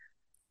du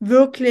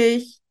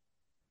wirklich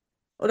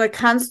oder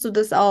kannst du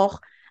das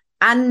auch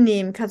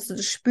annehmen? Kannst du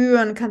das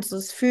spüren? Kannst du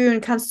das fühlen?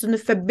 Kannst du eine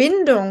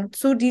Verbindung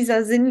zu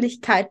dieser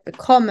Sinnlichkeit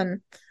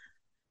bekommen?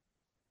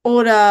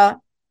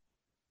 Oder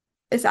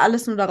ist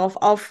alles nur darauf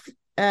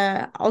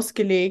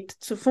ausgelegt,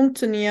 zu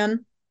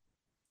funktionieren,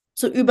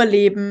 zu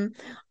überleben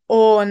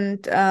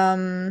und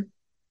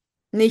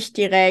nicht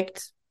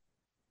direkt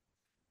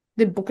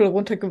den Buckel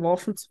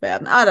runtergeworfen zu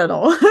werden. I don't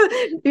know.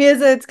 Mir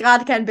ist jetzt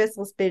gerade kein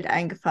besseres Bild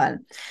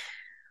eingefallen.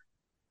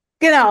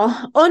 Genau.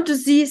 Und du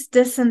siehst,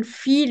 das sind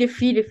viele,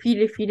 viele,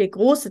 viele, viele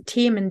große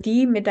Themen,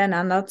 die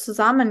miteinander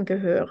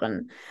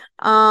zusammengehören.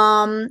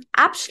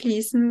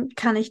 Abschließend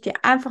kann ich dir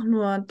einfach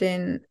nur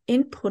den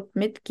Input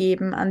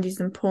mitgeben an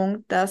diesem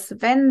Punkt,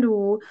 dass wenn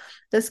du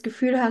das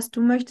Gefühl hast,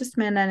 du möchtest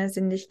mehr in deine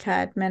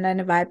Sinnlichkeit, mehr in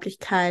deine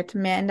Weiblichkeit,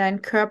 mehr in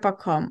deinen Körper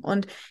kommen.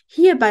 Und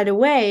hier, by the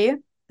way,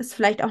 ist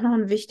vielleicht auch noch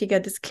ein wichtiger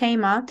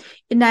Disclaimer,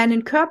 in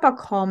deinen Körper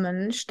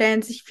kommen,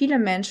 stellen sich viele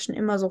Menschen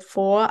immer so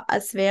vor,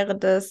 als wäre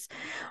das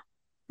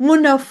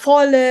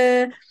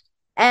wundervolle,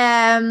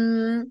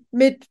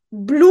 mit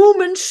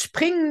Blumen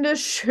springende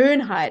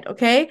Schönheit,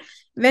 okay?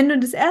 Wenn du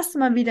das erste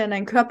Mal wieder in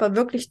deinen Körper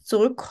wirklich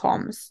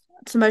zurückkommst,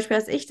 zum Beispiel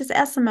als ich das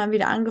erste Mal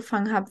wieder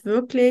angefangen habe,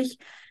 wirklich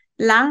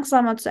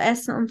langsamer zu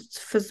essen und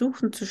zu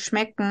versuchen zu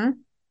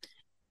schmecken,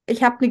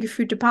 ich habe eine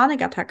gefühlte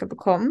Panikattacke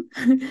bekommen,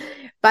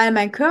 weil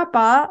mein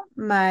Körper,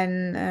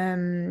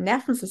 mein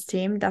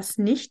Nervensystem das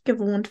nicht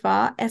gewohnt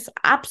war, es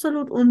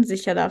absolut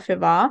unsicher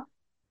dafür war.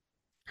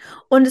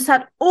 Und es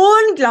hat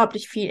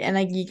unglaublich viel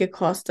Energie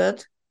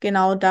gekostet,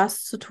 genau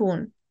das zu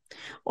tun.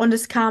 Und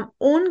es kam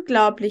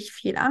unglaublich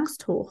viel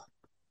Angst hoch.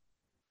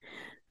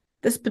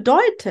 Das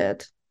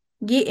bedeutet,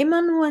 geh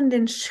immer nur in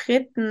den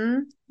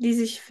Schritten, die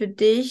sich für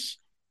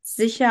dich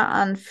sicher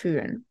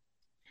anfühlen.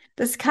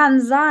 Das kann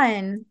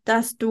sein,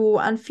 dass du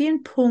an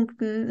vielen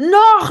Punkten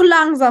noch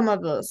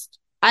langsamer wirst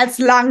als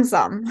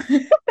langsam.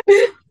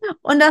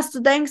 Und dass du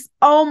denkst,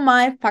 oh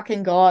my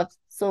fucking God,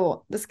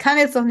 so, das kann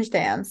jetzt doch nicht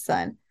der Ernst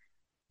sein.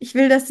 Ich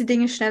will, dass die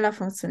Dinge schneller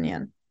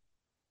funktionieren.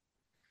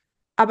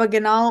 Aber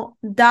genau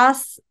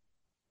das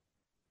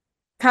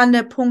kann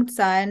der Punkt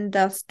sein,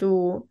 dass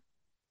du,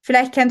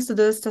 vielleicht kennst du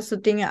das, dass du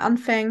Dinge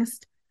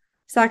anfängst,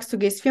 sagst, du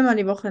gehst 4-mal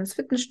die Woche ins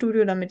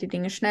Fitnessstudio, damit die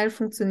Dinge schnell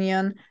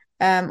funktionieren,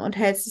 und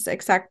hältst es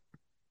exakt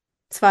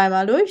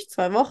 2-mal durch,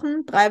 2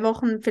 Wochen, 3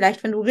 Wochen.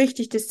 Vielleicht, wenn du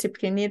richtig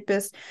diszipliniert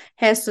bist,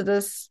 hältst du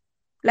das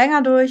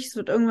länger durch. Es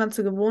wird irgendwann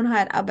zur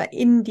Gewohnheit, aber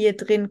in dir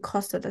drin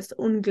kostet es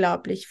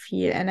unglaublich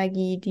viel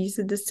Energie,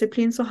 diese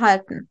Disziplin zu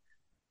halten.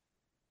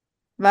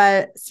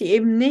 Weil sie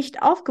eben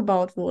nicht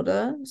aufgebaut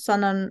wurde,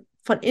 sondern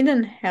von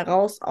innen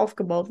heraus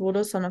aufgebaut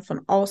wurde, sondern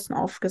von außen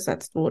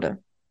aufgesetzt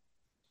wurde.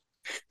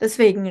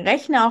 Deswegen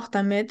rechne auch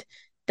damit,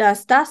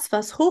 dass das,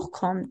 was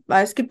hochkommt,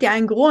 weil es gibt ja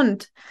einen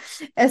Grund.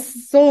 Es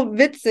ist so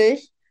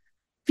witzig.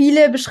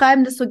 Viele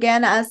beschreiben das so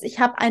gerne als, ich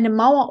habe eine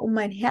Mauer um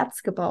mein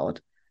Herz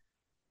gebaut.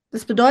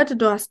 Das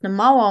bedeutet, du hast eine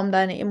Mauer um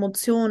deine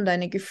Emotionen,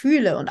 deine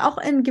Gefühle und auch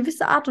in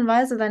gewisser Art und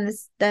Weise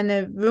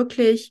deine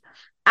wirklich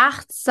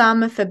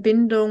achtsame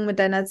Verbindung mit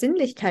deiner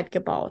Sinnlichkeit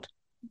gebaut.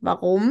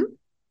 Warum?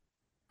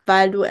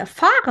 Weil du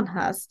erfahren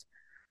hast,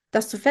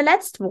 dass du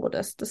verletzt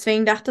wurdest.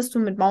 Deswegen dachtest du,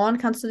 mit Mauern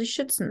kannst du dich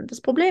schützen.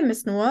 Das Problem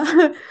ist nur,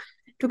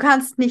 du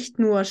kannst nicht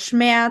nur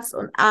Schmerz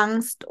und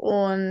Angst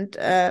und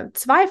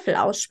Zweifel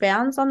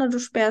aussperren, sondern du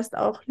sperrst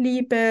auch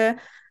Liebe,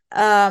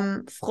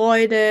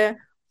 Freude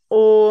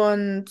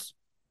und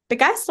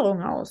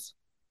Begeisterung aus.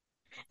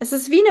 Es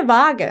ist wie eine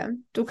Waage.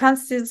 Du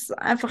kannst dir das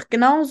einfach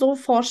genau so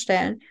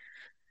vorstellen.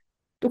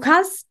 Du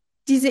kannst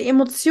diese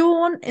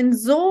Emotion in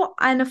so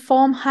eine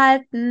Form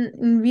halten,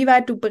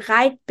 inwieweit du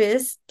bereit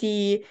bist,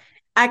 die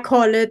I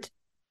call it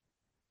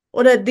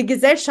oder die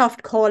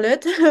Gesellschaft call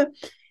it,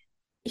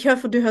 ich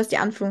hoffe, du hörst die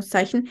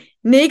Anführungszeichen,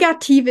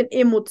 negativen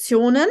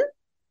Emotionen.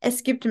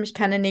 Es gibt nämlich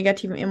keine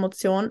negativen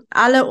Emotionen.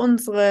 Alle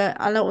unsere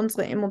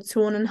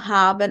Emotionen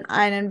haben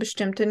einen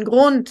bestimmten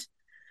Grund.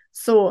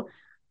 So.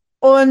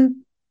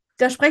 Und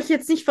da spreche ich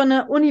jetzt nicht von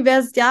einer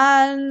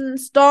universalen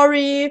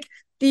Story,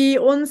 die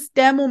uns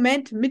der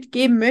Moment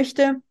mitgeben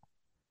möchte.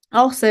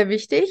 Auch sehr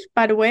wichtig,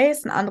 by the way,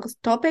 ist ein anderes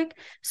Topic,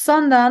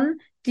 sondern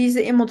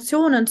diese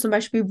Emotionen, zum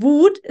Beispiel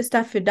Wut, ist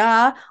dafür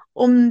da,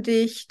 um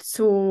dich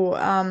zu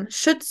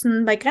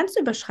schützen bei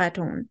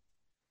Grenzüberschreitungen.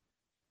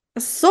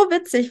 Es ist so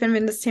witzig, wenn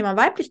wir in das Thema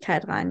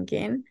Weiblichkeit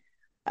reingehen,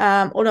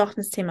 oder auch in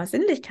das Thema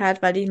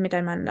Sinnlichkeit, weil die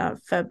miteinander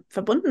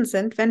verbunden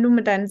sind. Wenn du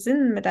mit deinen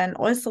Sinnen, mit deinen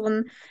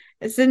äußeren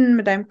Sinnen,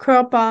 mit deinem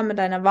Körper, mit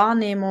deiner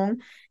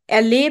Wahrnehmung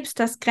erlebst,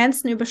 dass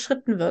Grenzen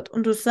überschritten wird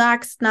und du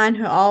sagst, nein,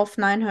 hör auf,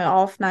 nein, hör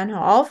auf, nein,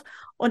 hör auf.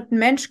 Und ein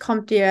Mensch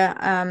kommt dir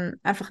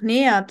einfach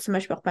näher, zum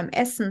Beispiel auch beim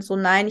Essen, so,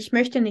 nein, ich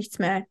möchte nichts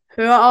mehr.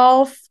 Hör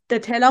auf,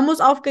 der Teller muss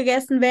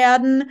aufgegessen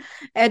werden,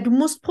 du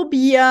musst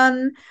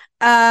probieren,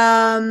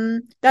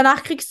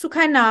 danach kriegst du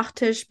keinen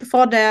Nachtisch,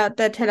 bevor der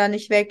Teller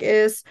nicht weg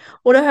ist.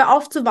 Oder hör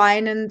auf zu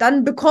weinen,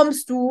 dann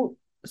bekommst du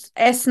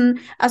Essen.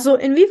 Also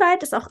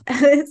inwieweit ist auch,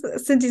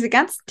 sind diese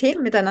ganzen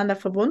Themen miteinander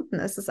verbunden?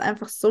 Es ist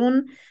einfach so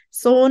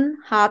ein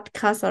hart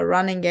krasser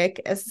Running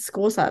Gag. Es ist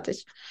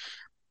großartig.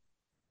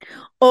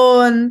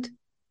 Und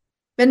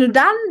wenn du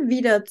dann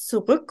wieder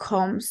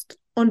zurückkommst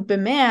und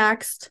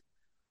bemerkst,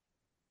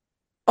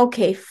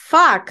 okay,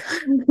 fuck,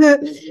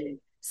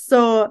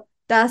 so,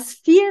 da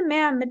ist viel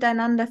mehr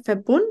miteinander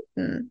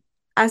verbunden,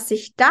 als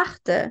ich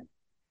dachte,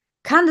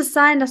 kann es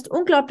sein, dass du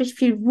unglaublich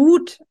viel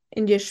Wut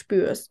in dir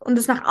spürst und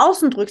es nach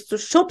außen drückst. Du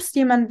schubst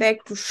jemanden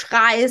weg, du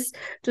schreist,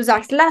 du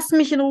sagst, lass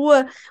mich in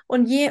Ruhe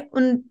und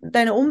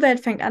deine Umwelt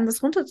fängt an,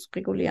 das runter zu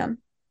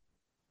regulieren.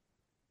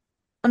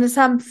 Und es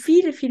haben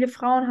viele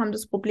Frauen haben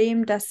das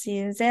Problem, dass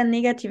sie eine sehr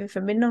negative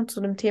Verbindung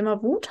zu dem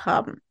Thema Wut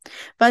haben,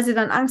 weil sie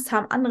dann Angst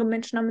haben, andere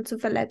Menschen damit zu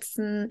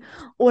verletzen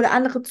oder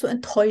andere zu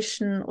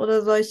enttäuschen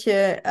oder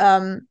solche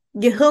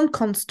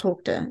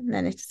Gehirnkonstrukte,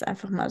 nenne ich das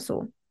einfach mal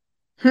so.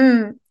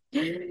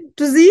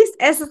 Du siehst,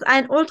 es ist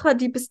ein ultra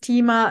deepes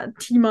Thema,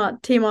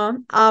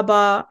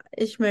 aber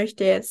ich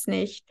möchte jetzt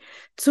nicht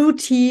zu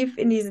tief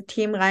in diese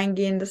Themen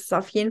reingehen. Das ist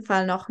auf jeden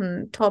Fall noch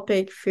ein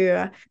Topic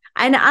für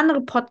eine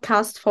andere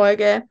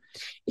Podcast-Folge.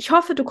 Ich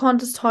hoffe, du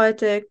konntest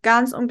heute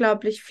ganz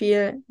unglaublich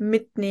viel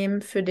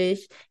mitnehmen für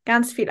dich,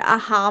 ganz viel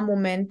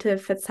Aha-Momente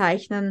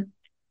verzeichnen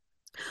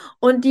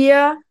und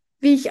dir,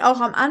 wie ich auch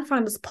am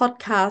Anfang des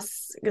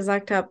Podcasts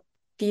gesagt habe,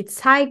 die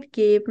Zeit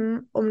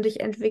geben, um dich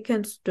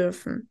entwickeln zu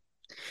dürfen.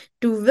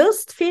 Du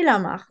wirst Fehler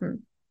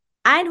machen,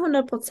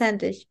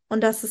 100%ig,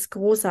 und das ist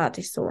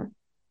großartig so.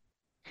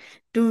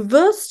 Du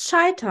wirst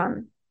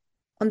scheitern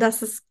und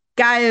das ist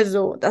geil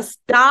so. Das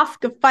darf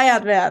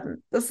gefeiert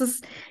werden. Das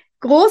ist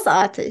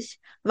großartig.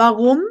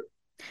 Warum?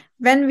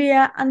 Wenn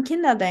wir an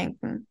Kinder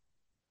denken,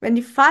 wenn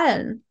die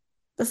fallen.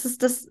 Das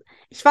ist das,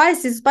 ich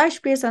weiß, dieses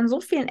Beispiel ist an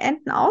so vielen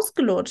Enden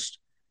ausgelutscht.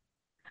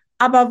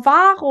 Aber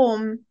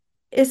warum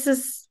ist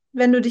es,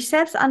 wenn du dich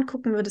selbst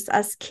angucken würdest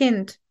als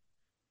Kind,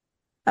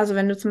 also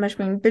wenn du zum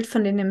Beispiel ein Bild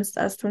von dir nimmst,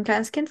 als du ein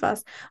kleines Kind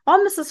warst,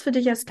 warum ist es für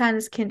dich als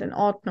kleines Kind in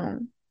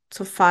Ordnung,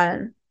 zu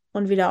fallen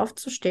und wieder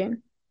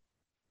aufzustehen?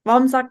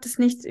 Warum sagt es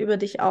nichts über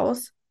dich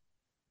aus?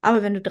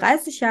 Aber wenn du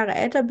 30 Jahre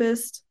älter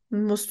bist,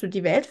 musst du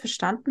die Welt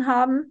verstanden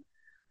haben,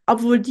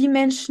 obwohl die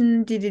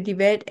Menschen, die dir die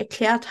Welt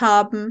erklärt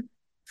haben,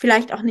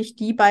 vielleicht auch nicht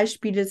die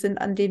Beispiele sind,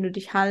 an denen du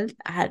dich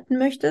halten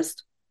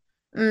möchtest.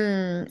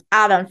 I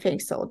don't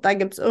think so. Da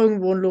gibt es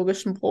irgendwo einen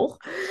logischen Bruch.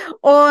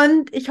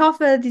 Und ich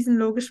hoffe, diesen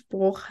logischen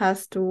Bruch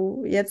hast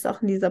du jetzt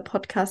auch in dieser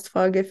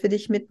Podcast-Folge für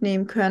dich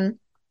mitnehmen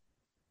können,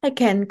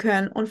 erkennen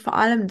können und vor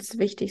allem das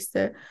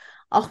Wichtigste,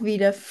 auch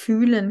wieder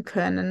fühlen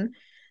können,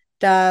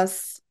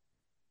 dass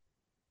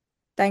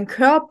dein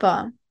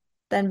Körper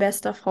dein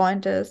bester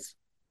Freund ist,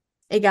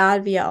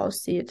 egal wie er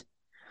aussieht.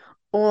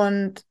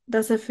 Und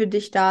dass er für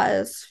dich da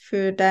ist,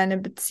 für deine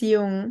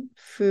Beziehung,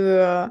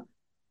 für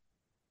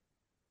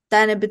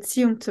deine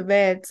Beziehung zur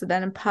Welt, zu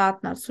deinem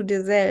Partner, zu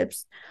dir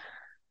selbst.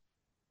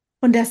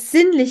 Und dass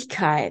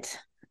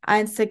Sinnlichkeit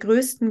eins der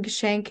größten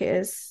Geschenke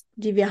ist,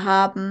 die wir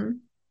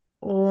haben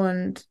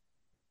und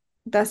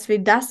dass wir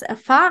das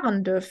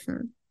erfahren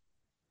dürfen.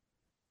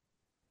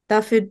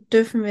 Dafür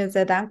dürfen wir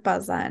sehr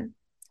dankbar sein,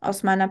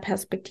 aus meiner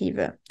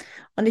Perspektive.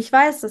 Und ich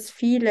weiß, dass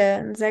viele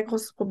ein sehr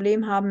großes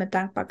Problem haben mit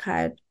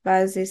Dankbarkeit,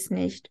 weil sie es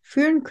nicht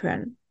fühlen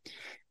können.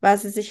 Weil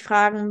sie sich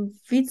fragen,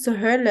 wie zur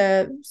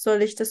Hölle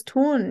soll ich das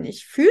tun?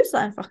 Ich fühle es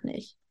einfach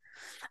nicht.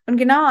 Und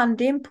genau an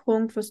dem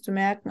Punkt wirst du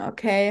merken,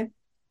 okay,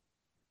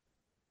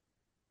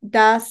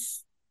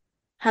 das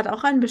hat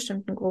auch einen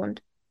bestimmten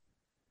Grund.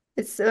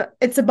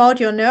 It's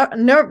about your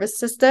nervous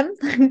system.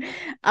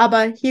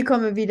 Aber hier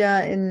kommen wir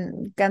wieder in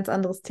ein ganz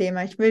anderes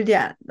Thema. Ich will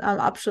dir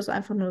am Abschluss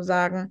einfach nur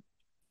sagen,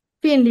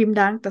 vielen lieben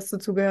Dank, dass du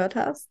zugehört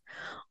hast.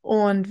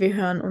 Und wir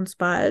hören uns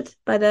bald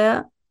bei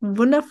der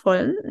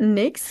wundervollen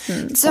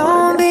nächsten Folge.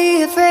 Don't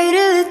be afraid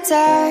of the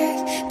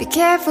dark. Be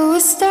careful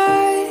with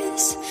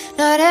stars.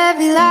 Not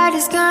every light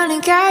is gonna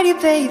guide you,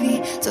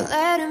 baby. Don't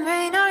let them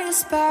rain on your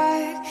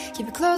spark. Keep it close.